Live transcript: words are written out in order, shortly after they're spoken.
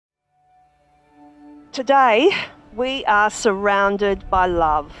Today, we are surrounded by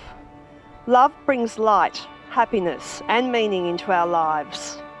love. Love brings light, happiness, and meaning into our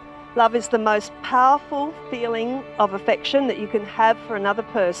lives. Love is the most powerful feeling of affection that you can have for another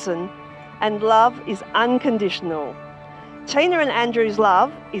person, and love is unconditional. Tina and Andrew's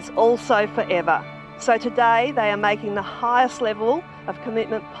love is also forever. So today, they are making the highest level of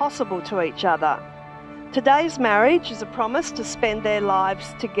commitment possible to each other. Today's marriage is a promise to spend their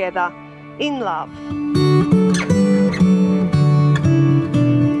lives together in love.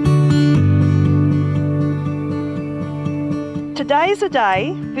 Today's a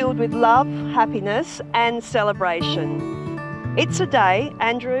day filled with love, happiness and celebration. It's a day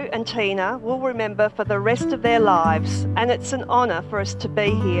Andrew and Tina will remember for the rest of their lives, and it's an honour for us to be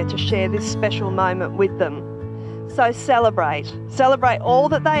here to share this special moment with them. So celebrate. Celebrate all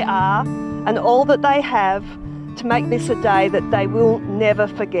that they are and all that they have to make this a day that they will never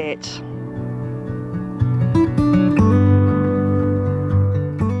forget.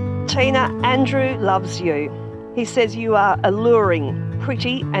 Tina, Andrew loves you. He says you are alluring,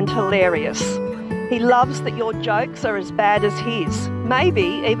 pretty and hilarious. He loves that your jokes are as bad as his,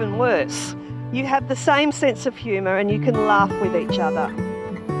 maybe even worse. You have the same sense of humour and you can laugh with each other.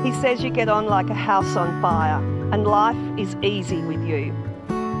 He says you get on like a house on fire and life is easy with you.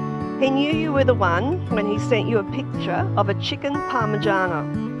 He knew you were the one when he sent you a picture of a chicken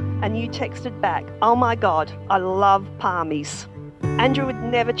parmigiano and you texted back, "Oh my God, I love parmies." Andrew would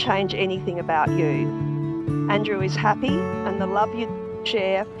never change anything about you. Andrew is happy and the love you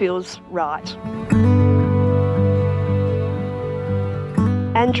share feels right.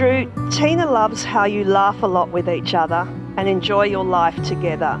 Andrew, Tina loves how you laugh a lot with each other and enjoy your life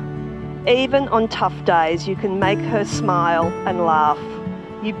together. Even on tough days, you can make her smile and laugh.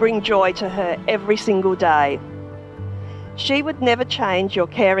 You bring joy to her every single day. She would never change your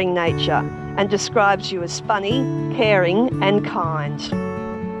caring nature and describes you as funny, caring and kind.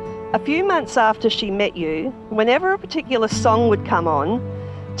 A few months after she met you, whenever a particular song would come on,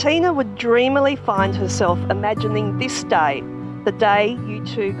 Tina would dreamily find herself imagining this day, the day you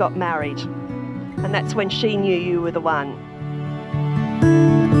two got married. And that's when she knew you were the one.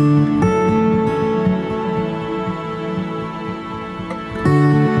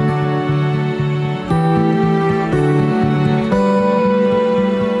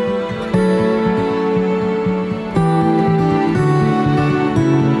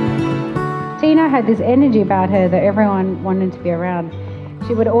 Tina had this energy about her that everyone wanted to be around.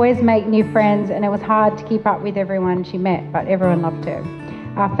 She would always make new friends and it was hard to keep up with everyone she met, but everyone loved her.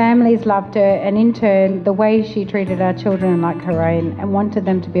 Our families loved her, and in turn, the way she treated our children like her own and wanted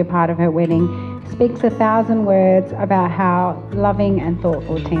them to be a part of her wedding speaks 1,000 words about how loving and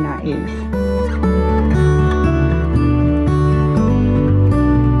thoughtful Tina is.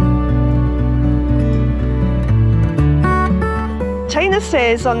 Tina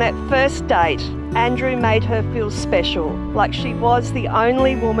says on that first date, Andrew made her feel special, like she was the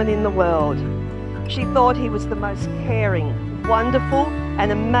only woman in the world. She thought he was the most caring, wonderful and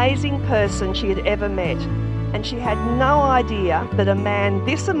amazing person she had ever met, and she had no idea that a man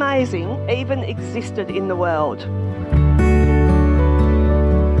this amazing even existed in the world.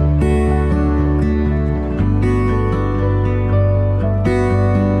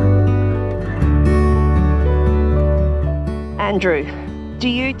 Andrew, do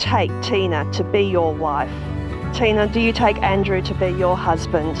you take Tina to be your wife? Tina, do you take Andrew to be your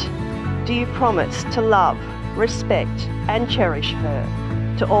husband? Do you promise to love, respect and cherish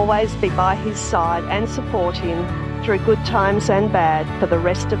her, to always be by his side and support him through good times and bad for the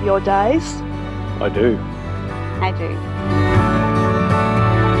rest of your days? I do. I do.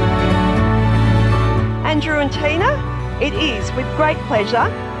 Andrew and Tina, it is with great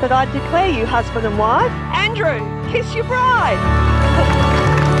pleasure that I declare you husband and wife. Andrew, kiss your bride.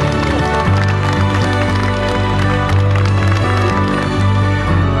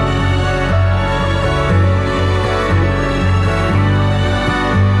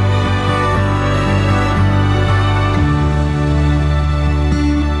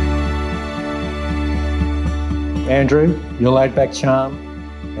 Andrew, your laid-back charm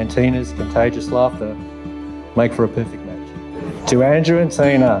and Tina's contagious laughter make for a perfect match. To Andrew and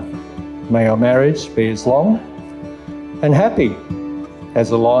Tina, may your marriage be as long and happy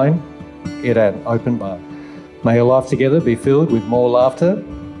as a line at an open bar. May your life together be filled with more laughter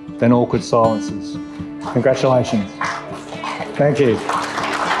than awkward silences. Congratulations. Thank you.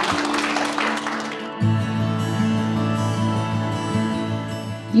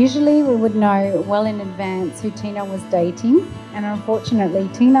 Usually we would know well in advance who Tina was dating, and unfortunately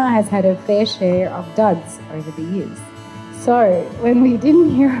Tina has had her fair share of duds over the years. So when we didn't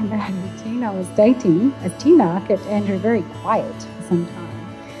hear about who Tina was dating, as Tina kept Andrew very quiet for some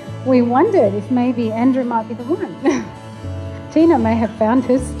time, we wondered if maybe Andrew might be the one. Tina may have found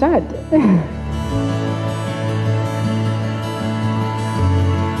her stud.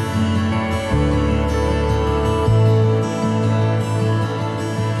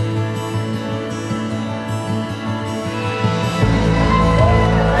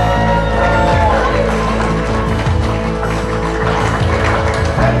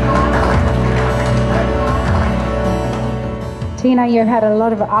 Tina, you've had a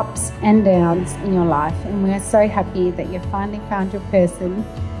lot of ups and downs in your life, and we are so happy that you've finally found your person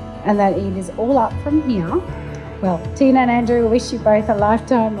and that it is all up from here. Well, Tina and Andrew wish you both a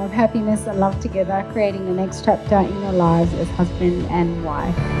lifetime of happiness and love together, creating the next chapter in your lives as husband and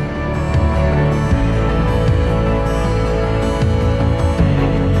wife.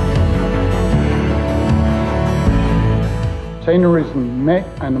 Tina is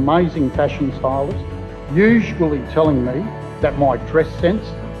an amazing fashion stylist, usually telling me that my dress sense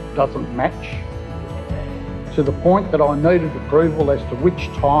doesn't match, to the point that I needed approval as to which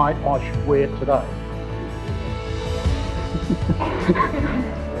tie I should wear today.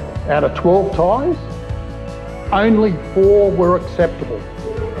 Out of 12 ties, only 4 were acceptable.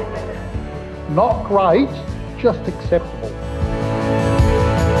 Not great, just acceptable.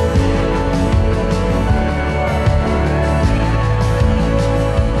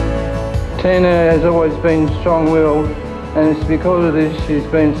 Tina has always been strong-willed, and it's because of this she's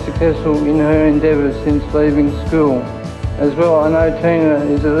been successful in her endeavours since leaving school. As well, I know Tina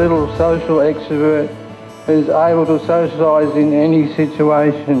is a little social extrovert who is able to socialise in any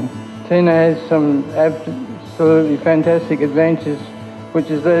situation. Tina has some absolutely fantastic adventures, which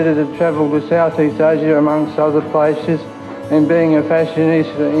has led her to travel to Southeast Asia amongst other places, and being a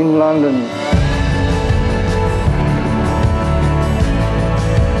fashionista in London.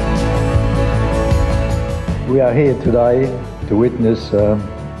 We are here today to witness a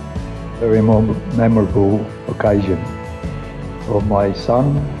very memorable occasion. For my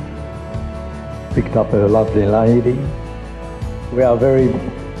son picked up a lovely lady. We are very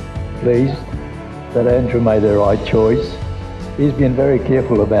pleased that Andrew made the right choice. He's been very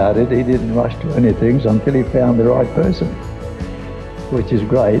careful about it. He didn't rush to anything until he found the right person, which is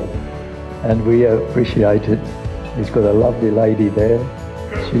great, and we appreciate it. He's got a lovely lady there.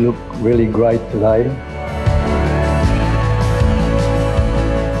 She looked really great today.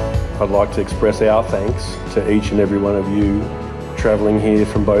 I'd like to express our thanks to each and every one of you travelling here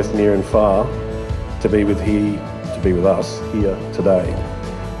from both near and far to be with us here today.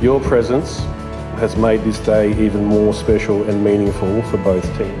 Your presence has made this day even more special and meaningful for both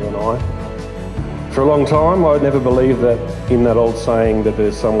Tina and I. For a long time, I'd never believed that in that old saying that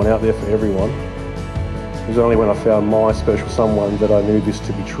there's someone out there for everyone. It was only when I found my special someone that I knew this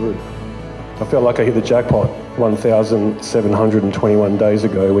to be true. I felt like I hit the jackpot 1,721 days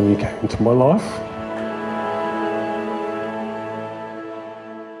ago when you came into my life.